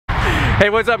Hey,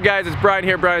 what's up guys? It's Brian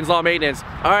here, Brian's Lawn Maintenance.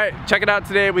 All right, check it out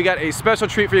today. We got a special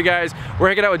treat for you guys. We're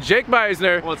hanging out with Jake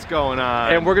Meisner. What's going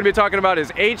on? And we're gonna be talking about his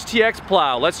HTX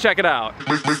plow. Let's check it out.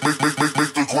 Make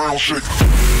the ground shake.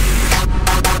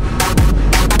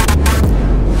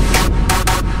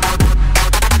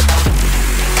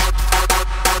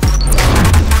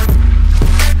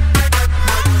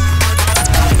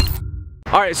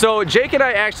 All right, so Jake and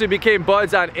I actually became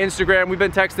buds on Instagram. We've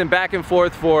been texting back and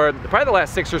forth for probably the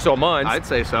last 6 or so months. I'd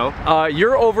say so.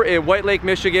 You're over in White Lake,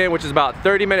 Michigan, which is about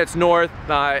 30 minutes north.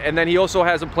 And then he also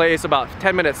has a place about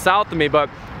 10 minutes south of me. But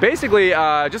basically,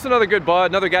 just another good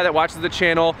bud, another guy that watches the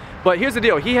channel. But here's the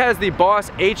deal. He has the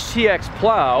Boss HTX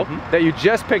plow that you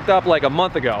just picked up like a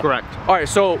month ago. Correct. All right,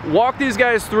 so walk these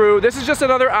guys through. This is just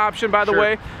another option, by the Sure.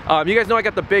 way. You guys know I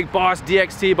got the big Boss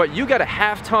DXT, but you got a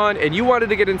half ton and you wanted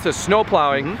to get into snow plowing.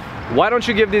 Why don't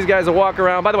you give these guys a walk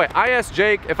around? By the way, I asked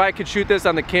Jake if I could shoot this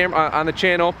on the camera on the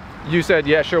channel. You said,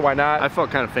 yeah, sure, why not? I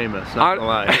felt kind of famous, not gonna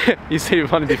lie. You said you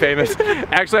want to be famous.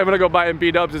 Actually, I'm gonna go buy him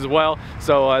Bdubs as well.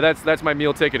 So that's my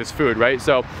meal ticket is food, right?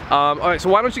 So, all right, so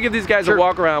why don't you give these guys a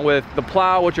walk around with the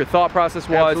plow, what your thought process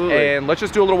was, and let's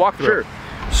just do a little walkthrough. Sure.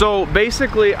 So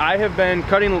basically, I have been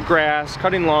cutting grass,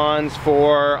 cutting lawns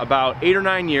for about 8 or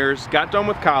 9 years, got done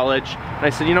with college, and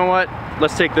I said, you know what,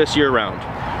 let's take this year round.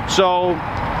 So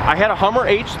I had a Hummer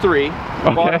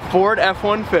H3, bought a Ford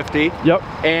F-150. Yep.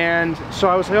 And so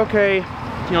I was like, okay,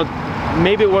 you know,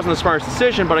 maybe it wasn't the smartest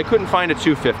decision, but I couldn't find a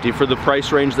 250 for the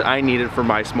price range that I needed for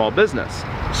my small business.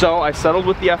 So I settled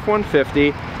with the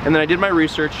F-150, and then I did my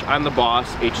research on the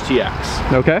Boss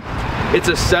HTX. Okay. It's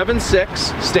a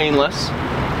 7.6 stainless.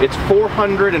 It's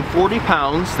 440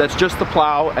 pounds, that's just the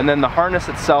plow, and then the harness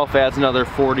itself adds another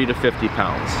 40 to 50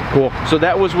 pounds. Cool. So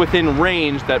that was within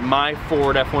range that my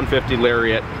Ford F-150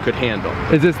 Lariat could handle.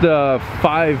 Is this the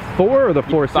 5.4 or the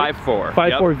 4.6? 5.4.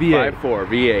 5.4 V8. 5.4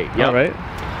 V8, yep. All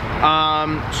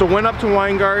right. So went up to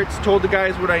Weingarts, told the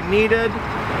guys what I needed,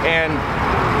 and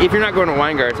if you're not going to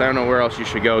Weingarts, I don't know where else you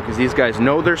should go, because these guys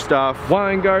know their stuff.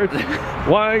 Weingarts,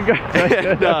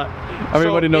 Weingarts. And,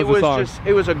 everybody knows the song.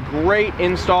 It was a great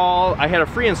install. I had a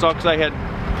free install because I had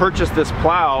purchased this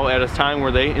plow at a time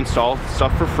where they installed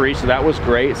stuff for free, so that was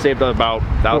great. Saved about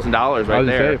 $1,000 right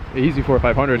there. Easy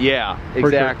 4,500. Yeah,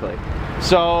 exactly. Sure.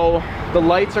 So the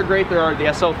lights are great. There are the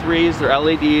SL3s, they're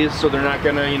LEDs, so they're not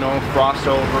gonna, you know, frost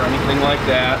over or anything like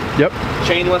that. Yep.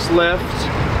 Chainless lift.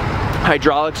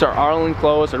 Hydraulics are all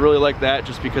enclosed. I really like that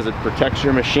just because it protects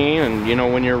your machine, and you know,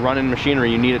 when you're running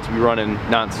machinery, you need it to be running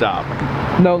non-stop.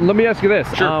 Now, let me ask you this.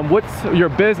 Sure. What's your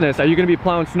business? Are you going to be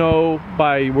plowing snow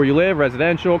by where you live,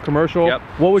 residential, commercial? Yep.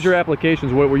 What was your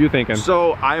applications? What were you thinking?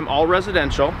 So I'm all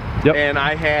residential, and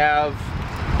I have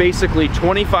basically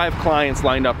 25 clients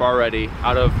lined up already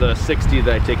out of the 60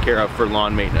 that I take care of for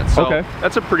lawn maintenance. So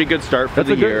that's a pretty good start for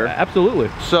the year. Absolutely.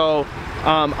 So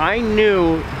I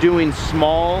knew doing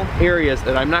small areas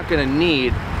that I'm not going to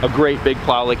need a great big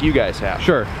plow like you guys have.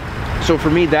 Sure. So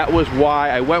for me, that was why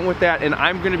I went with that, and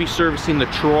I'm going to be servicing the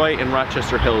Troy and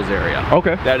Rochester Hills area.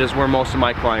 Okay. That is where most of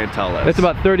my clientele is. It's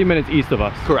about 30 minutes east of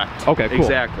us. Correct. Okay, cool.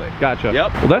 Exactly. Gotcha.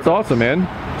 Yep. Well, that's awesome, man.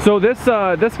 So this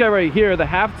guy right here, the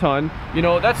half ton, you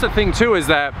know, that's the thing too, is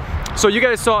that, so you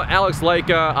guys saw Alex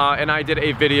Leica and I did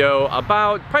a video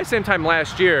about probably same time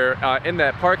last year in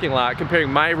that parking lot,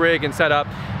 comparing my rig and setup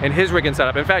and his rig and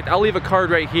setup. In fact, I'll leave a card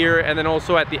right here and then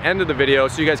also at the end of the video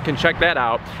so you guys can check that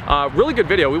out. Really good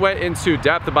video. We went into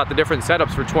depth about the different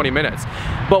setups for 20 minutes.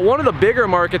 But one of the bigger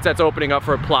markets that's opening up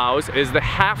for plows is the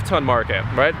half ton market,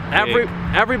 right?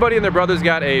 Everybody and their brother's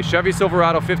got a Chevy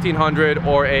Silverado 1500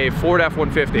 or a Ford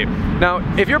F-150. Now,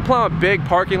 if you're plowing big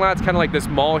parking lots, kind of like this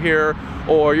mall here,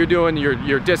 or you're doing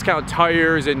your discount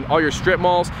tires and all your strip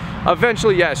malls,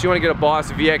 eventually, yes, you want to get a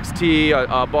Boss VXT,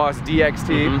 a Boss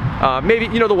DXT, maybe,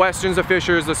 you know, the Westerns, the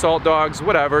Fishers, the Salt Dogs,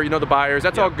 whatever, you know, the Buyers,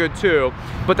 that's all good too.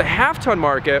 But the half-ton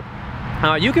market,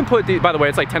 you can put these, by the way,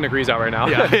 it's like 10 degrees out right now.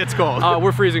 Yeah, it's cold.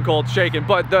 We're freezing cold, shaking.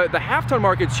 But the half-ton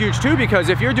market's huge too, because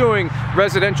if you're doing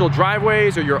residential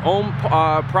driveways or your own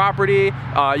property,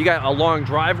 you got a long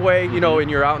driveway, you know, and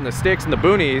you're out in the sticks and the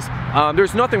boonies,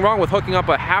 there's nothing wrong with hooking up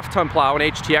a half-ton plow, an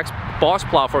HTX Boss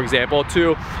plow, for example,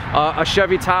 to a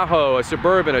Chevy Tahoe, a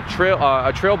Suburban, a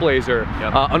Trailblazer,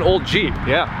 an old Jeep.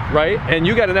 Yeah. Right? And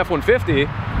you got an F-150,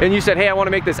 and you said, hey, I want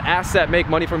to make this asset make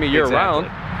money for me year-round.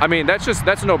 I mean, that's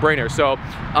a no-brainer. So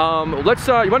let's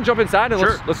you want to jump inside and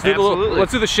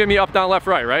let's do the shimmy up, down, left,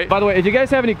 right? By the way, if you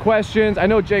guys have any questions, I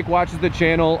know Jake watches the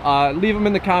channel, leave them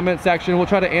in the comment section. We'll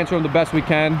try to answer them the best we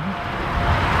can.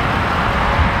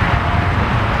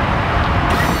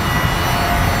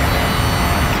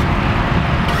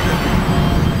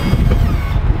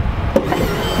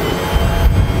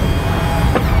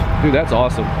 Dude, that's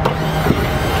awesome.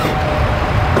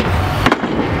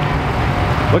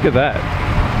 Look at that.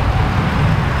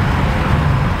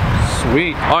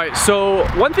 Sweet. All right, so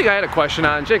one thing I had a question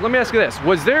on, Jake, let me ask you this.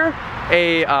 Was there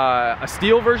a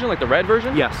steel version, like the red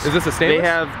version? Yes. Is this a stainless? They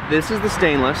have, this is the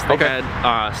stainless. They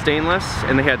had stainless,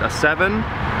 and they had a 7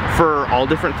 for all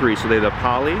different 3. So they had a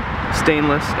poly,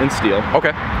 stainless, and steel.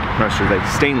 Okay. I'm not sure, like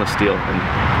stainless steel, and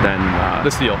then the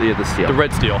steel. Yeah, the steel. The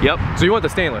red steel. Yep. So you want the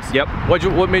stainless? Yep.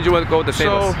 What made you want to go with the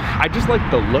stainless? So I just like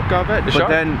the look of it, but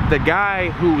then the guy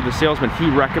the salesman, he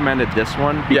recommended this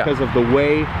one because of the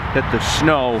way that the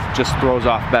snow just throws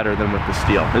off better than with the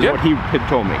steel, is what he had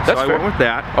told me. That's so I went with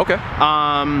that. Okay.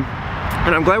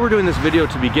 And I'm glad we're doing this video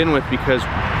to begin with, because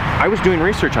I was doing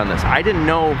research on this. I didn't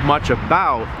know much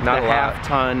about the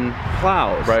half-ton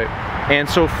plows. Right. And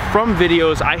so from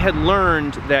videos, I had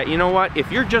learned that, you know what,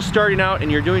 if you're just starting out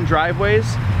and you're doing driveways,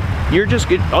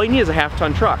 all you need is a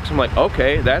half-ton truck. So I'm like,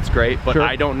 okay, that's great, but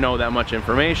I don't know that much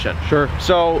information. Sure.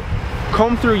 So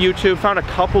combed through YouTube, found a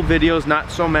couple videos, not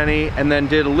so many, and then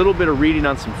did a little bit of reading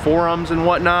on some forums and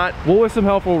whatnot. What was some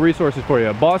helpful resources for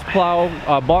you? Boss's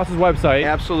website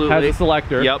absolutely has a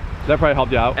selector. Yep. That probably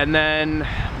helped you out. And then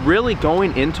really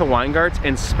going into Weingart's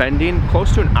and spending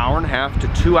close to an hour and a half to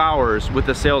 2 hours with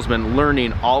the salesman,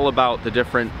 learning all about the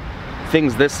different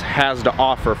things this has to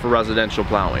offer for residential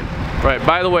plowing. Right,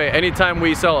 by the way, anytime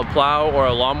we sell a plow or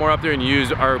a lawnmower up there and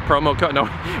use our promo code, no,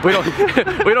 we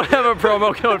don't we don't have a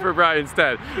promo code for Brian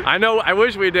instead. I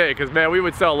wish we did, because man, we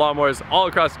would sell lawnmowers all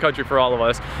across the country for all of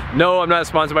us. No, I'm not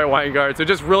sponsored by Weingart's. They're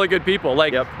just really good people.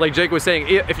 Like Jake was saying,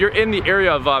 if you're in the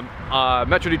area of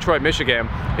Metro Detroit, Michigan,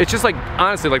 it's just like,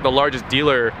 honestly, like the largest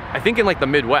dealer, I think, in like the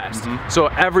Midwest. So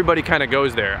everybody kind of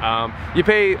goes there. You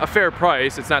pay a fair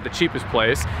price, it's not the cheapest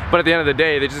place, but at the end of the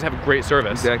day, they just have a great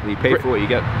service. Exactly, you pay for what you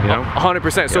get, you know?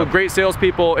 100%. So great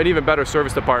salespeople, and even better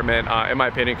service department, in my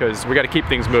opinion, because we got to keep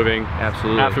things moving.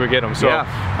 Absolutely. After we get them. So,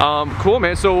 cool,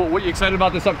 man. So, what, you excited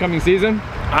about this upcoming season?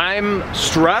 I'm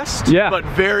stressed, but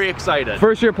very excited.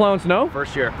 First year plowing snow?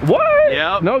 First year. What?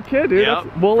 Yep. No kid, dude. Yep.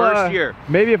 First year.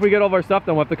 Maybe if we get all of our stuff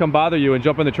done, we'll have to come bother you and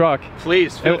jump in the truck.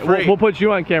 Please, feel free. We'll put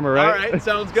you on camera, right? All right,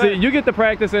 sounds good. See, you get to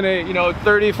practice in a,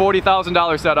 $30,000,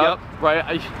 $40,000 setup,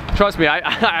 right? Trust me,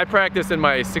 I practiced in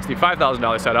my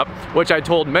 $65,000 setup, which I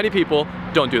told many people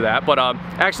don't do that. But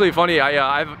actually, funny,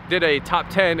 I did a top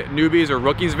 10 newbies or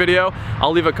rookies video.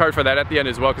 I'll leave a card for that at the end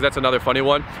as well, because that's another funny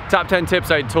one. Top 10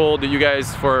 tips I told you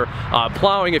guys for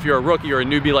plowing if you're a rookie or a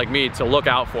newbie like me to look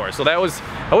out for. So that was,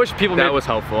 I wish people that was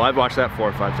helpful. I've watched that 4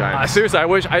 or 5 times. Seriously, I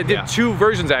wish I did 2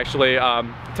 versions actually.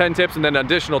 10 tips and then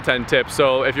additional 10 tips.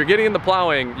 So if you're getting into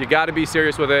plowing, you got to be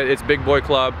serious with it. It's Big Boy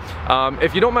Club.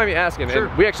 If you don't mind me asking,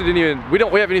 and we actually didn't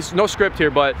even, we have no script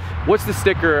here, but what's the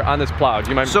sticker on this plow? Do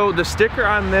you mind? So the sticker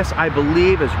on this, I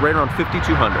believe, is right around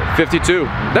 5,200. 52.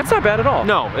 That's not bad at all.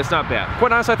 No, it's not bad.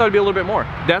 Quite honestly, I thought it'd be a little bit more.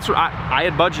 That's what I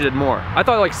had budgeted more. I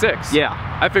thought like 6. Yeah.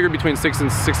 I figured between 6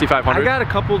 and 6,500. I got a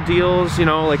couple deals,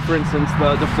 like for instance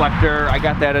the deflector, I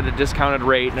got that at a discounted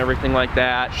rate and everything like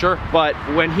that. Sure. But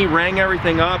when he rang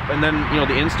everything up and then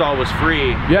the install was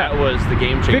free, that was the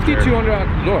game changer. 5,200 out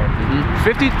the door.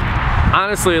 50.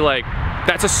 Honestly, like,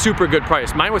 that's a super good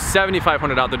price. Mine was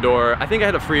 $7,500 out the door. I think I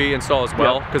had a free install as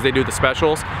well, because they do the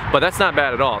specials, but that's not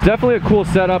bad at all. Definitely a cool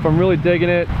setup. I'm really digging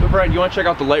it. So Brian, you want to check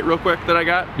out the light real quick that I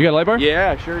got? You got a light bar?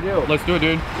 Yeah, sure do. Let's do it,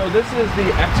 dude. So this is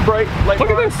the X-Bright light bar.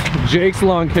 Look at this. Jake's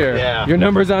Lawn Care. Yeah. Your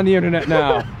number's on the internet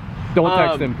now. Don't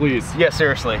text him, please. Yeah,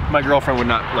 seriously. My girlfriend would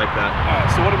not like that. All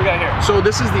right, so what do we got here? So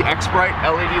this is the X-Bright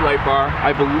LED light bar.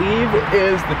 I believe it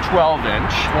is the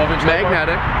 12-inch. 12-inch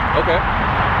magnetic. Okay.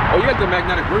 Oh, you got the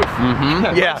magnetic roof.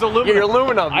 Yeah, it's aluminum. Your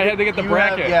aluminum. I had to get the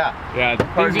bracket. Yeah.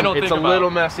 Things you don't think about. It's a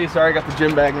little messy. Sorry, I got the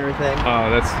gym bag and everything.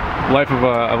 Oh, that's life of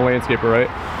a landscaper,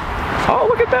 right? Oh,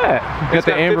 look at that. It's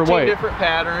got the amber 15 white. different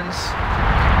patterns.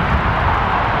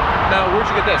 Now, where'd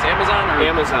you get this? Amazon or?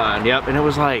 Amazon, yep. And it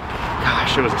was like,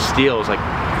 gosh, it was a steal. It was like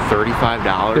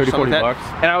 $35, 30, 40 bucks.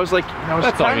 And I was like,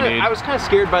 that's all you need. I was kind of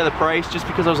scared by the price, just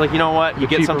because I was like, you know what, you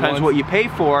get sometimes what you pay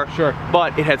for. Sure.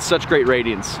 But it had such great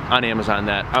ratings on Amazon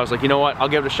that I was like, you know what, I'll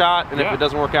give it a shot, and if it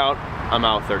doesn't work out, I'm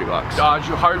out $30. Did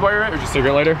you hardwire it or just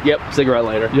cigarette lighter? Yep, cigarette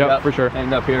lighter. Yep, for sure.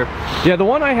 Hanged up here. Yeah, the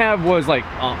one I have was like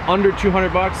under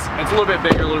 200 bucks. It's a little bit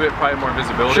bigger, a little bit probably more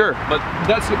visibility. Sure. But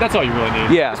that's all you really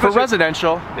need. Yeah, for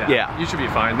residential. Yeah, you should be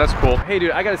fine. That's cool. Hey,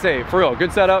 dude, I gotta say, for real,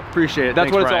 good setup. Appreciate it. That's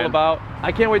Thanks, what it's Brian. all about.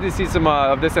 I can't wait to see some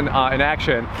of this in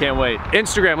action. Can't wait.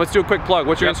 Instagram, let's do a quick plug.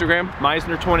 What's your Instagram?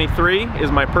 Meisner23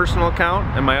 is my personal account,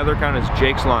 and my other account is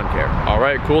Jake's Lawn Care. All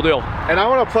right, cool deal. And I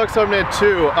want to plug something in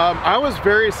too. I was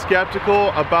very skeptical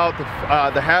about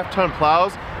the half-ton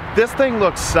plows this thing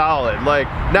looks solid. Like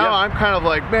now Yeah. I'm kind of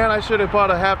like, man, I should have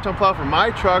bought a half-ton plow for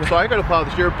my truck, so I got a plow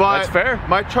this year. But That's fair.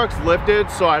 my truck's lifted,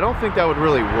 so I don't think that would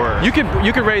really work. You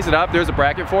could raise it up. There's a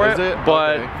bracket for Is it?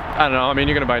 but Okay. I don't know. I mean,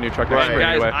 you're gonna buy a new truck next Right. spring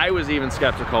Guys, anyway. I was even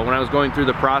skeptical when I was going through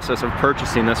the process of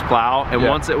purchasing this plow, and Yeah.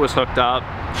 once it was hooked up,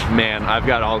 man, I've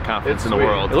got all the confidence It's in the sweet.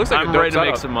 world. It looks like a I'm dope ready to make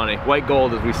setup. some money. White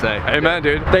gold, as we say. Amen,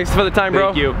 dude. Thanks for the time, bro.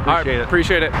 Thank you. All right, Appreciate it.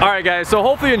 appreciate it. All right, guys. So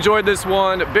hopefully you enjoyed this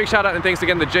one. Big shout out and thanks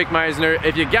again to Jake Meisner.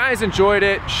 If you guys enjoyed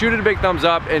it, shoot it a big thumbs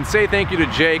up and say thank you to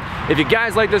Jake. If you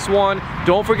guys like this one,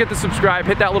 don't forget to subscribe.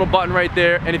 Hit that little button right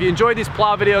there. And if you enjoyed these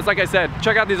plow videos, like I said,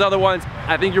 check out these other ones.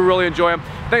 I think you'll really enjoy them.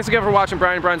 Thanks again for watching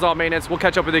Brian's All Maintenance. We'll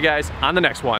catch up with you guys on the next one.